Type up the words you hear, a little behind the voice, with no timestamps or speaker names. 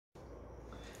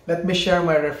Let me share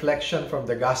my reflection from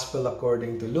the Gospel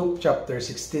according to Luke chapter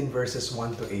 16 verses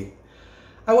 1 to 8.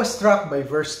 I was struck by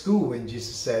verse 2 when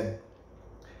Jesus said,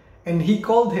 "And he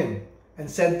called him and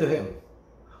said to him,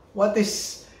 'What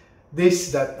is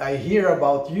this that I hear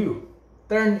about you?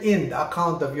 Turn in the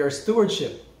account of your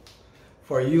stewardship,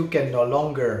 for you can no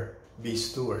longer be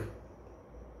steward.'"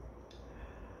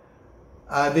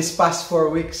 This past 4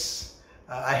 weeks,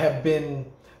 I have been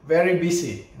very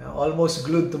busy, almost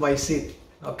glued to my seat,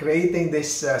 creating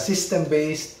this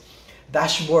system-based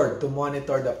dashboard to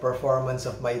monitor the performance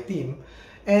of my team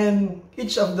and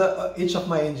each of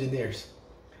my engineers.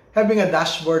 Having a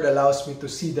dashboard allows me to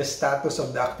see the status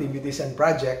of the activities and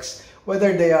projects,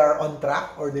 whether they are on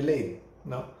track or delayed.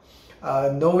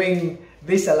 Knowing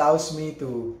this allows me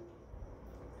to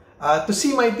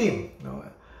see my team,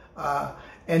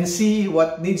 and see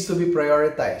what needs to be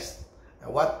prioritized,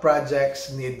 what projects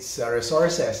needs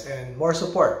resources and more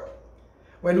support.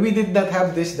 When we did not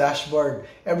have this dashboard,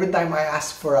 every time I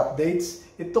asked for updates,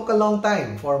 it took a long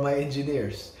time for my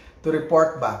engineers to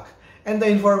report back, and the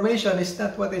information is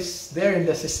not what is there in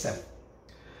the system.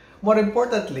 More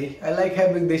importantly, I like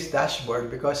having this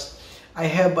dashboard because I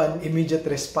have an immediate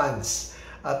response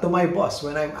to my boss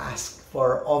when I'm asked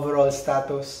for overall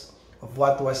status of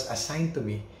what was assigned to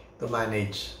me to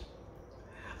manage.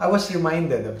 I was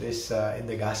reminded of this in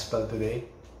the gospel today.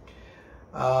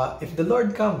 If the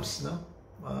Lord comes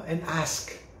and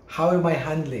asks, how am I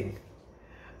handling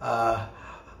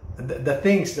the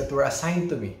things that were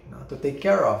assigned to me to take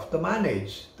care of, to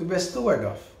manage, to be a steward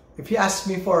of? If He asks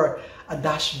me for a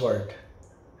dashboard,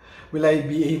 will I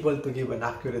be able to give an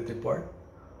accurate report?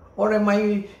 Or am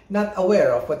I not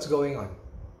aware of what's going on?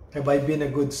 Have I been a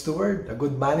good steward, a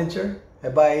good manager?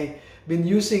 Have I been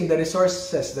using the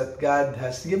resources that God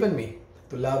has given me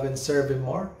to love and serve Him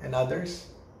more and others?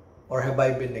 Or have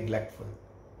I been neglectful?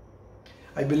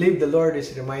 I believe the Lord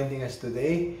is reminding us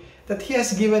today that He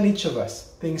has given each of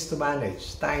us things to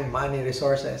manage, time, money,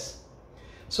 resources,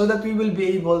 so that we will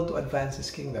be able to advance His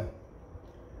kingdom.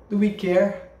 Do we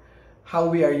care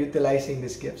how we are utilizing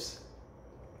these gifts?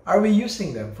 Are we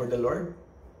using them for the Lord?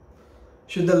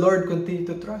 Should the Lord continue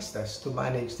to trust us to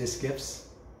manage these gifts?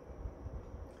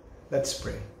 Let's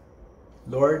pray.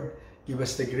 Lord, give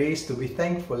us the grace to be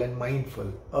thankful and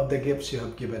mindful of the gifts You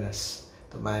have given us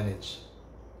to manage.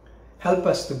 Help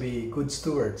us to be good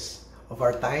stewards of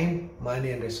our time, money,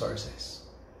 and resources.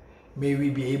 May we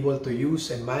be able to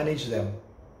use and manage them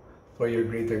for Your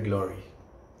greater glory.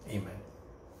 Amen.